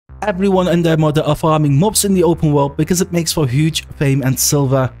Everyone and their mother are farming mobs in the open world because it makes for huge fame and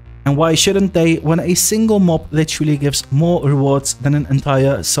silver. And why shouldn't they when a single mob literally gives more rewards than an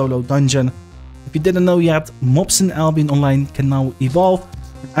entire solo dungeon? If you didn't know yet, mobs in Albion Online can now evolve.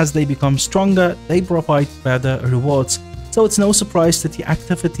 As they become stronger, they provide better rewards. So it's no surprise that the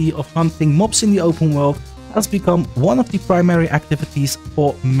activity of hunting mobs in the open world has become one of the primary activities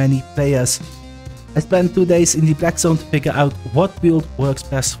for many players. I spent 2 days in the Black Zone to figure out what build works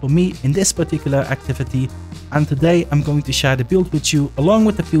best for me in this particular activity, and today I'm going to share the build with you along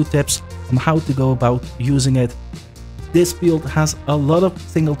with a few tips on how to go about using it. This build has a lot of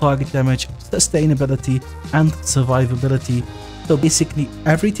single target damage, sustainability and survivability, so basically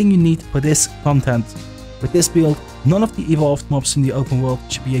everything you need for this content. With this build, none of the evolved mobs in the open world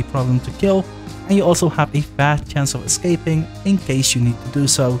should be a problem to kill, and you also have a fair chance of escaping in case you need to do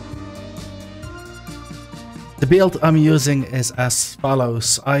so. The build I'm using is as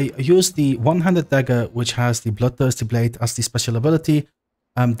follows. I use the one-handed dagger, which has the bloodthirsty blade as the special ability.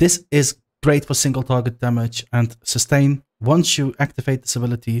 This is great for single target damage and sustain. Once you activate this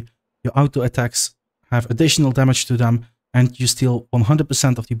ability, your auto attacks have additional damage to them and you steal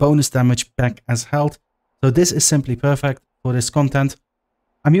 100% of the bonus damage back as health. So this is simply perfect for this content.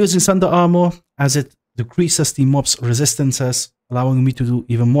 I'm using Thunder Armor as it decreases the mob's resistances, allowing me to do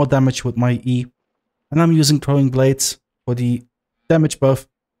even more damage with my E. And I'm using Throwing Blades for the damage buff.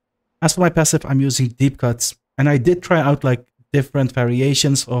 As for my passive, I'm using Deep Cuts. And I did try out like different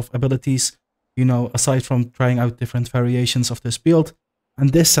variations of abilities, you know, aside from trying out different variations of this build.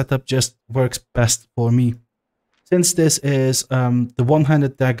 And this setup just works best for me. Since this is the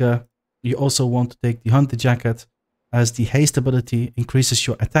one-handed dagger, you also want to take the Hunter Jacket, as the haste ability increases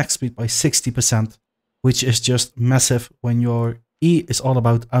your attack speed by 60%, which is just massive when your E is all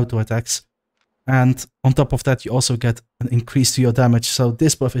about auto attacks. And on top of that, you also get an increase to your damage. So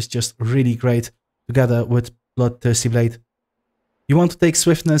this buff is just really great together with Bloodthirsty Blade. You want to take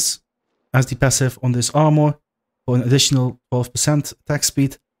Swiftness as the passive on this armor for an additional 12% attack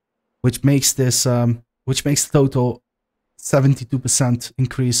speed, which makes this the total 72%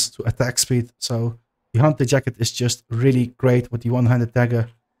 increase to attack speed. So the Hunter Jacket is just really great with the one-handed dagger.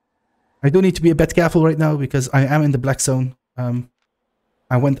 I do need to be a bit careful right now because I am in the Black Zone.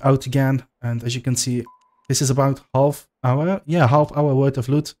 I went out again, and as you can see, this is about half hour worth of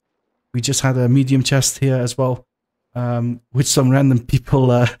loot. We just had a medium chest here as well, which some random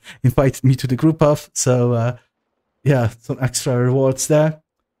people invited me to the group of. So yeah, some extra rewards there.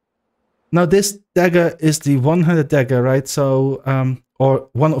 Now this dagger is the one-handed dagger, right? So or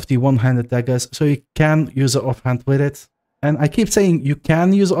one of the one-handed daggers, so you can use an offhand with it. And I keep saying you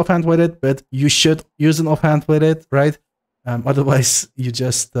can use an offhand with it, but you should use an offhand with it, right? Otherwise, you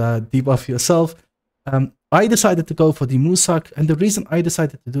just debuff yourself. I decided to go for the Musak, and the reason I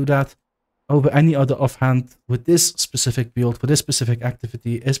decided to do that over any other offhand with this specific build, for this specific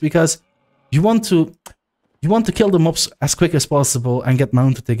activity, is because you want to kill the mobs as quick as possible and get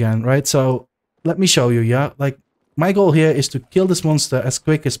mounted again, right? So let me show you, yeah? Like, my goal here is to kill this monster as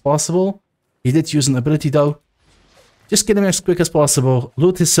quick as possible. He did use an ability though. Just kill him as quick as possible,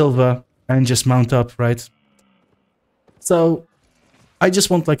 loot his silver, and just mount up, right? So I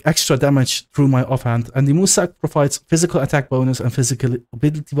just want like extra damage through my offhand, and the Musak provides physical attack bonus and physical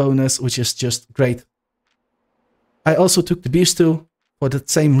ability bonus, which is just great. I also took the Beef Stew for the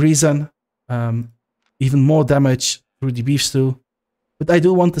same reason, even more damage through the Beef Stew. But I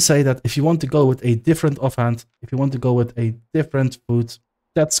do want to say that if you want to go with a different offhand, if you want to go with a different food,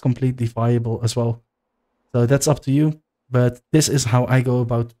 that's completely viable as well. So that's up to you, but this is how I go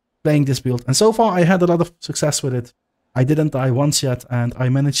about playing this build. And so far I had a lot of success with it. I didn't die once yet, and I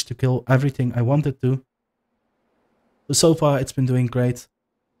managed to kill everything I wanted to. So far, it's been doing great.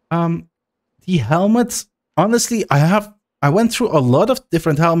 The helmet, honestly, I went through a lot of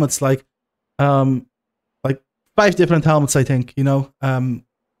different helmets, like 5 different helmets, I think, you know.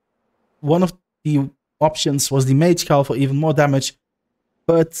 One of the options was the Mage Cowl for even more damage,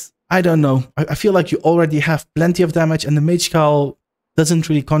 but I don't know. I feel like you already have plenty of damage, and the Mage Cowl doesn't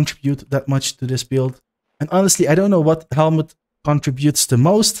really contribute that much to this build. And honestly, I don't know what helmet contributes the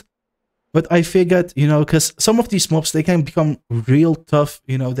most, but I figured, you know, because some of these mobs, they can become real tough.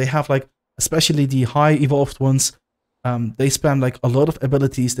 You know, they have like, especially the high evolved ones, they spam like a lot of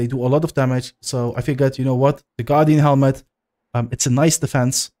abilities. They do a lot of damage. So I figured, you know what, the Guardian helmet, it's a nice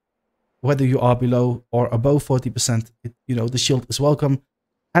defense. Whether you are below or above 40%, you know, the shield is welcome.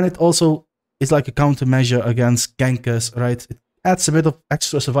 And it also is like a countermeasure against gankers, right? It adds a bit of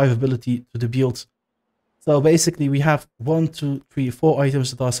extra survivability to the build. So basically we have 1, 2, 3, 4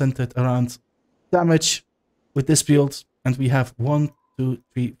 items that are centered around damage with this build, and we have 1, two,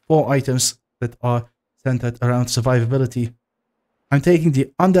 three, four items that are centered around survivability. I'm taking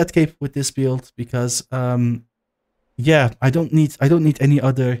the Undead Cape with this build because, yeah, I don't need any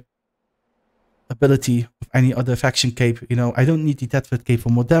other ability of any other faction cape. You know, I don't need the Tetford Cape for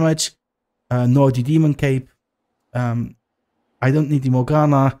more damage, nor the Demon Cape. I don't need the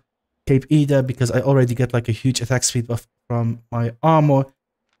Morgana Cape either because I already get like a huge attack speed buff from my armor.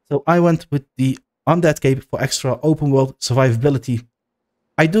 So I went with the Undead Cape for extra open world survivability.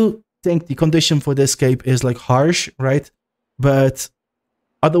 I do think the condition for this cape is like harsh, right? But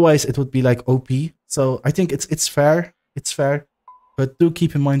otherwise it would be like OP. So I think it's fair. It's fair. But do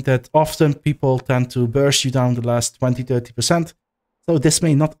keep in mind that often people tend to burst you down the last 20-30%. So this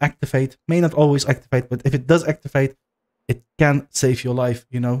may not activate, may not always activate, but if it does activate, it can save your life.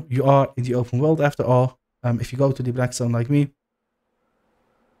 You know, you are in the open world after all. If you go to the black zone like me,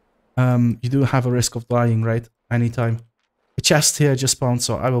 you do have a risk of dying, right? Anytime. The chest here just spawned,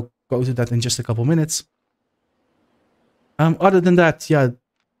 so I will go to that in just a couple minutes. Other than that, yeah,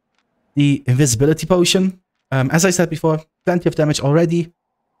 the invisibility potion. As I said before, plenty of damage already.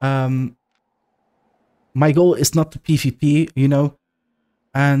 My goal is not to PvP, you know,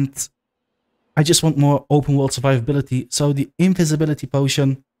 and I just want more open world survivability. So the invisibility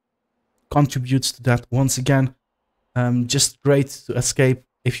potion contributes to that once again. Just great to escape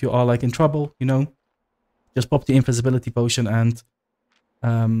if you are like in trouble, you know. Just pop the invisibility potion and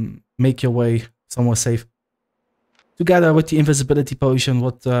make your way somewhere safe. Together with the invisibility potion,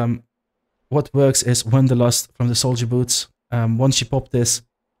 what works is Wanderlust from the soldier boots. Once you pop this,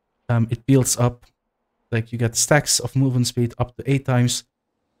 it builds up, like you get stacks of movement speed up to 8 times.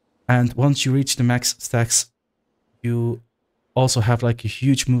 And once you reach the max stacks, you also have like a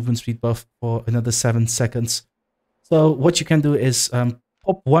huge movement speed buff for another 7 seconds. So what you can do is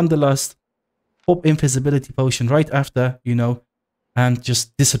pop Wanderlust, pop invisibility potion right after, you know, and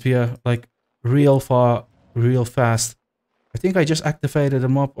just disappear like real far, real fast. I think I just activated a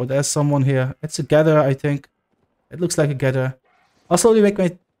mob, or there's someone here. It's a gatherer, I think. It looks like a gatherer. I'll slowly make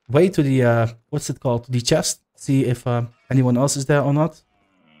my way to the, what's it called? The chest. See if anyone else is there or not.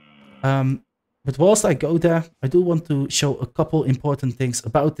 But whilst I go there, I do want to show a couple important things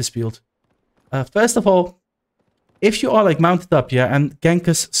about this build. First of all, if you are like mounted up, yeah, and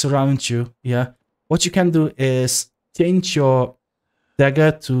gankers surround you, yeah, what you can do is change your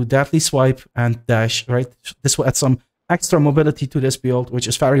dagger to deadly swipe and dash, right? This will add some extra mobility to this build, which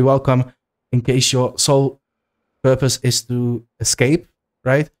is very welcome in case your sole purpose is to escape,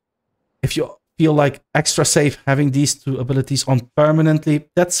 right? If you feel like extra safe having these two abilities on permanently,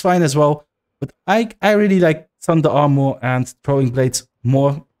 that's fine as well. But I really like Thunder Armor and Throwing Blades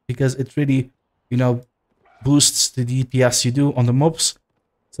more because it really, you know, boosts the DPS you do on the mobs.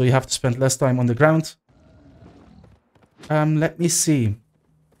 So you have to spend less time on the ground. Let me see.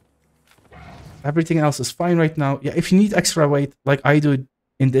 Everything else is fine right now. Yeah, if you need extra weight, like I do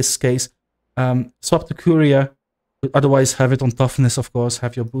in this case, swap to Courier. Otherwise, have it on toughness, of course.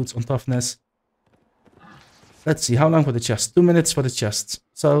 Have your boots on toughness. Let's see, how long for the chest? 2 minutes for the chest.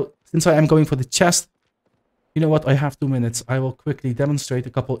 So, since I am going for the chest, you know what? I have 2 minutes. I will quickly demonstrate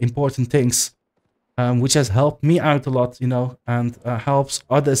a couple important things, which has helped me out a lot, you know, and helps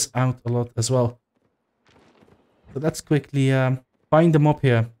others out a lot as well. So let's quickly find the mob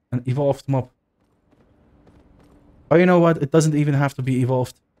here, an evolved mob. Oh, you know what? It doesn't even have to be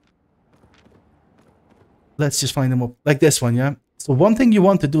evolved. Let's just find them up like this one, yeah? So one thing you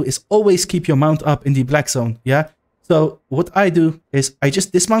want to do is always keep your mount up in the black zone, yeah? So what I do is I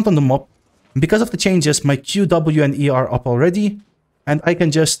just dismount on the mob. And because of the changes, my Q, W, and E are up already. And I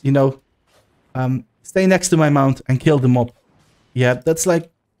can just, you know, stay next to my mount and kill the mob. Yeah, that's like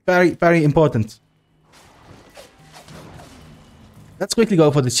very, very important. Let's quickly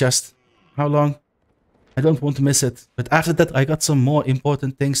go for the chest. How long? I don't want to miss it. But after that, I got some more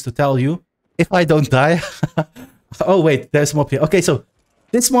important things to tell you. If I don't die. Oh, wait, there's a mob here. Okay, so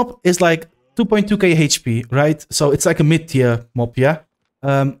this mob is like 2.2k HP, right? So it's like a mid-tier mob, yeah?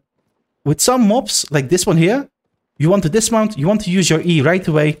 With some mobs, like this one here, you want to dismount, you want to use your E right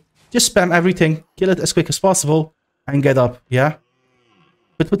away. Just spam everything, kill it as quick as possible, and get up, yeah?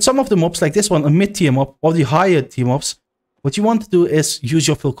 But with some of the mobs, like this one, a mid-tier mob, or the higher tier mobs, what you want to do is use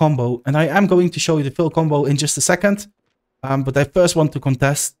your fill combo. And I am going to show you the fill combo in just a second. But I first want to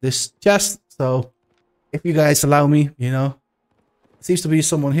contest this chest. So if you guys allow me, you know, seems to be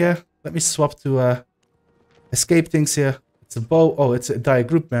someone here. Let me swap to escape things here. It's a bow. Oh, it's a dire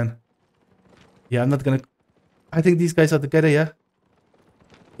group, man. Yeah, I'm not gonna... I think these guys are together, yeah?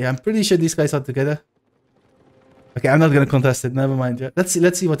 Yeah, I'm pretty sure these guys are together. Okay, I'm not gonna contest it. Never mind. Yeah,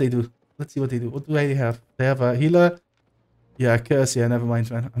 let's see what they do. Let's see what they do. What do they have? They have a healer. Yeah, curse. Yeah, never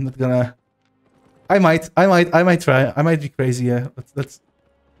mind, man. I'm not gonna. I might try. I might be crazy. Yeah,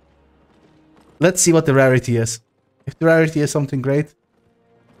 let's see what the rarity is. If the rarity is something great,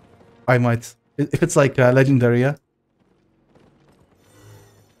 I might. If it's like legendary, yeah.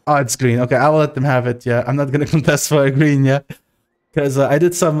 Oh, it's green. Okay, I will let them have it. Yeah, I'm not gonna contest for a green. Yeah, because I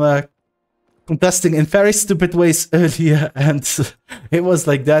did some contesting in very stupid ways earlier, and it was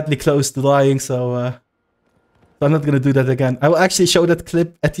like deadly close to dying. So I'm not gonna do that again. I will actually show that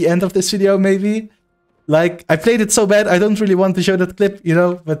clip at the end of this video, maybe. Like, I played it so bad, I don't really want to show that clip, you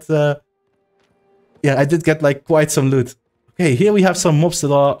know, but yeah, I did get like quite some loot. Okay, here we have some mobs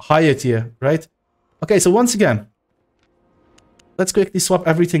that are higher tier, right? Okay, so once again, let's quickly swap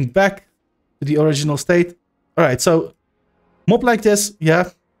everything back to the original state. All right, so mob like this, yeah,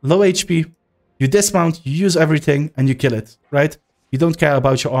 low HP, you dismount, you use everything, and you kill it, right? You don't care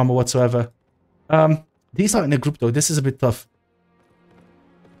about your armor whatsoever. These are in a group though, this is a bit tough.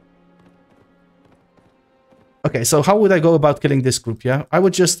 Okay, so how would I go about killing this group, yeah? I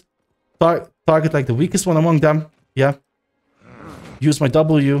would just target like the weakest one among them, yeah? Use my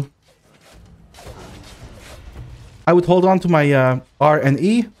W. I would hold on to my R and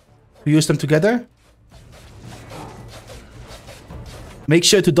E to use them together. Make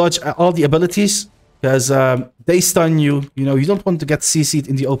sure to dodge all the abilities, because they stun you. You know, you don't want to get CC'd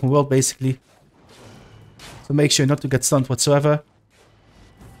in the open world, basically. So make sure not to get stunned whatsoever.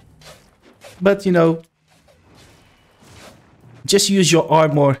 But, you know, just use your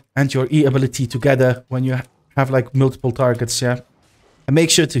armor and your E ability together when you have like multiple targets, yeah? And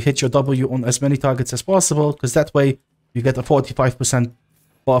make sure to hit your W on as many targets as possible, because that way you get a 45%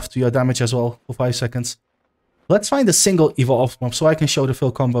 buff to your damage as well for 5 seconds. Let's find a single evolved mob so I can show the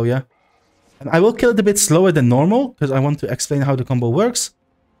full combo, yeah? And I will kill it a bit slower than normal, because I want to explain how the combo works.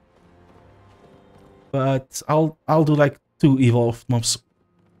 But I'll do like 2 evolved mobs.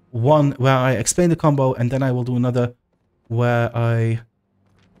 One where I explain the combo, and then I will do another where I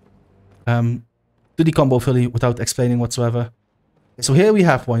do the combo fully without explaining whatsoever. So here we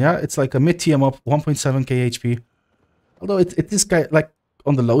have one, yeah? It's like a mid-tier mob, 1.7k HP. Although it is kind of like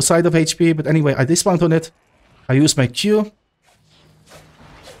on the low side of HP, but anyway, I dismount on it. I use my Q.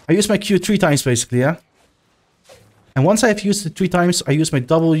 I use my Q 3 times basically, yeah? And once I have used it 3 times, I use my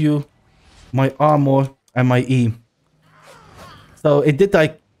W, my armor, and my E. So it did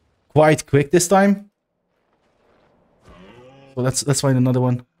like quite quick this time. So let's find another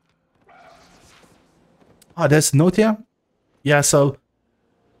one. Ah, there's a note here. Yeah, so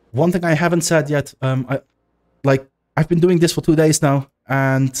one thing I haven't said yet, I've been doing this for 2 days now,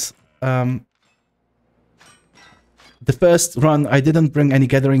 and the first run I didn't bring any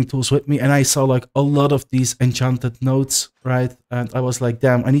gathering tools with me, and I saw like a lot of these enchanted notes, right? And I was like,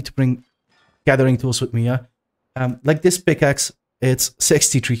 damn, I need to bring gathering tools with me, yeah? Like this pickaxe, it's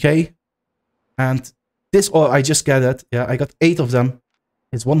 63k, and this ore I just gathered, yeah, I got 8 of them.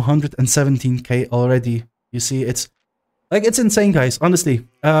 It's 117k already. You see, it's like, it's insane, guys, honestly.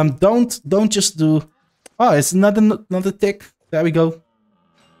 Don't just do... Oh, it's another tick. There we go.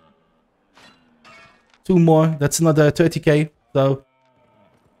 2 more. That's another 30k. So,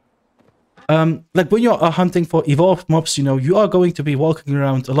 like when you're hunting for evolved mobs, you know, you are going to be walking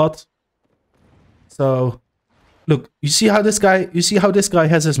around a lot. So, look, you see how this guy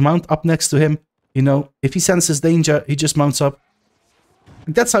has his mount up next to him? You know, if he senses danger, he just mounts up.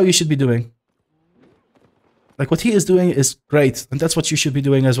 That's how you should be doing. Like, what he is doing is great, and that's what you should be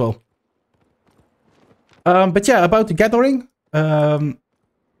doing as well. But yeah, about the gathering,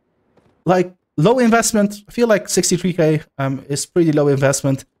 like, low investment. I feel like 63k is pretty low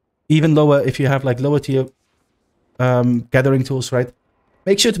investment. Even lower if you have, like, lower tier gathering tools, right?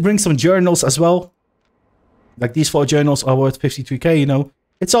 Make sure to bring some journals as well. Like, these 4 journals are worth 53k, you know.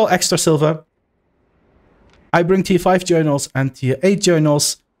 It's all extra silver. I bring tier 5 journals and tier 8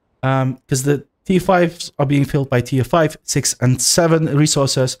 journals, because the tier 5s are being filled by tier 5, 6, and 7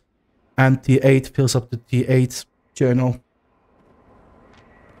 resources, and tier 8 fills up the tier 8 journal.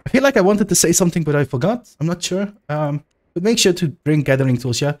 I feel like I wanted to say something, but I forgot. I'm not sure. But make sure to bring gathering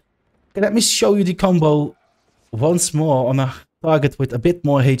tools, yeah? Okay, let me show you the combo once more on a target with a bit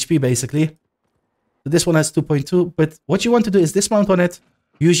more HP, basically. So this one has 2.2, but what you want to do is dismount on it,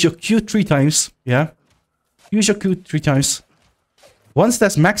 use your Q 3 times, yeah? Use your Q 3 times. Once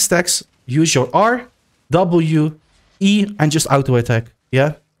that's max stacks, use your R, W, E, and just auto attack,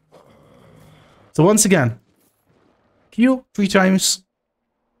 yeah? So once again, Q 3 times,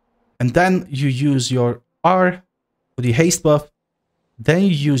 and then you use your R for the haste buff, then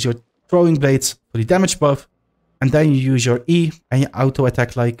you use your throwing blades for the damage buff, and then you use your E and you auto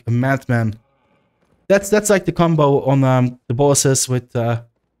attack like a madman. That's like the combo on the bosses with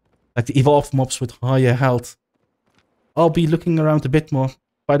like the evolved mobs with higher health. I'll be looking around a bit more.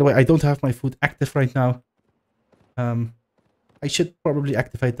 By the way, I don't have my food active right now. I should probably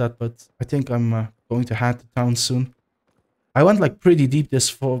activate that, but I think I'm going to head to town soon. I went like pretty deep this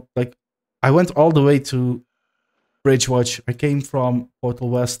for like I went all the way to Bridgewatch. I came from Portal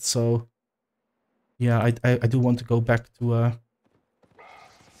West, so yeah, I do want to go back to I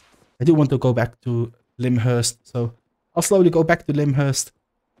do want to go back to Limhurst, so I'll slowly go back to Limhurst.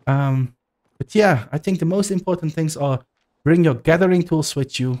 But yeah, I think the most important things are bring your gathering tools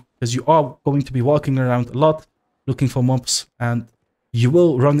with you, because you are going to be walking around a lot looking for mobs, and you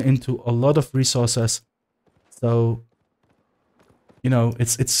will run into a lot of resources. So, you know,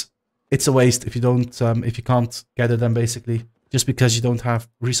 it's a waste if you don't if you can't gather them, basically, just because you don't have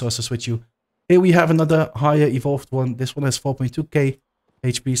resources with you. Here we have another higher evolved one. This one has 4.2k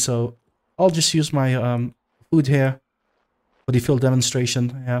HP, so I'll just use my food here for the field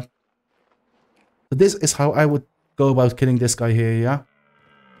demonstration. Yeah. So this is how I would go about killing this guy here. Yeah.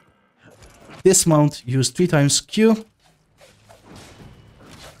 Dismount, use 3 times Q.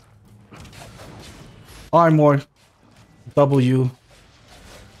 Armor, W,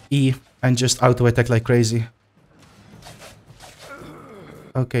 E, and just auto attack like crazy.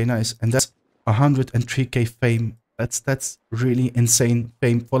 Okay, nice. And that's 103k fame. That's really insane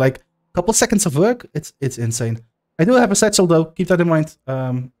fame for like a couple seconds of work. It's insane. I do have a satchel though. Keep that in mind.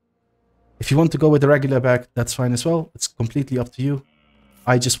 If you want to go with the regular bag, that's fine as well. It's completely up to you.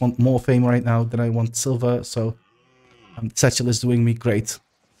 I just want more fame right now than I want silver, so satchel is doing me great.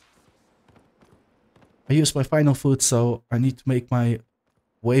 I use my final food, so I need to make my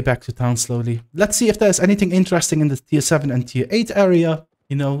way back to town slowly. Let's see if there's anything interesting in the tier 7 and tier 8 area.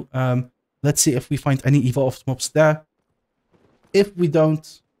 You know, let's see if we find any evolved mobs there. If we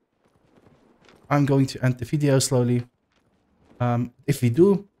don't, I'm going to end the video slowly. If we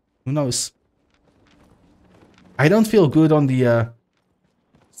do, who knows? I don't feel good on the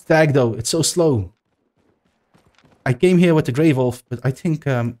stag though. It's so slow. I came here with the Grey Wolf, but I think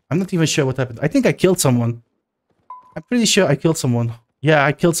I'm not even sure what happened. I think I killed someone. I'm pretty sure I killed someone. Yeah,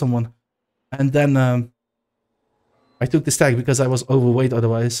 I killed someone. And then I took the stag because I was overweight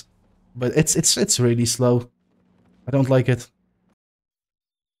otherwise. But it's really slow. I don't like it.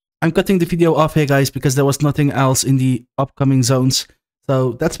 I'm cutting the video off here, guys, because there was nothing else in the upcoming zones.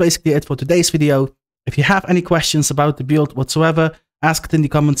 So that's basically it for today's video. If you have any questions about the build whatsoever, ask it in the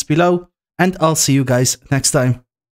comments below. And I'll see you guys next time.